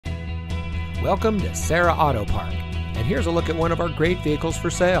Welcome to Serra Auto Park, and here's a look at one of our great vehicles for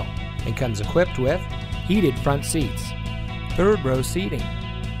sale. It comes equipped with heated front seats, third row seating,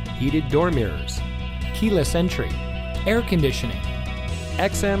 heated door mirrors, keyless entry, air conditioning,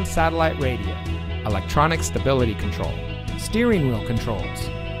 XM satellite radio, electronic stability control, steering wheel controls,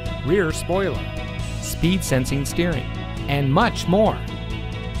 rear spoiler, speed sensing steering, and much more.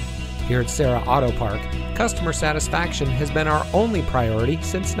 Here at Serra Auto Park, customer satisfaction has been our only priority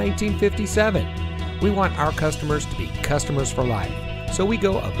since 1957. We want our customers to be customers for life, so we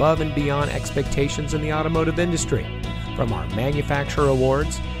go above and beyond expectations in the automotive industry. From our manufacturer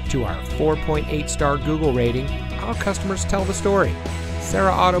awards to our 4.8-star Google rating, our customers tell the story.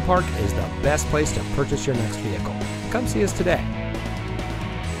 Serra Auto Park is the best place to purchase your next vehicle. Come see us today.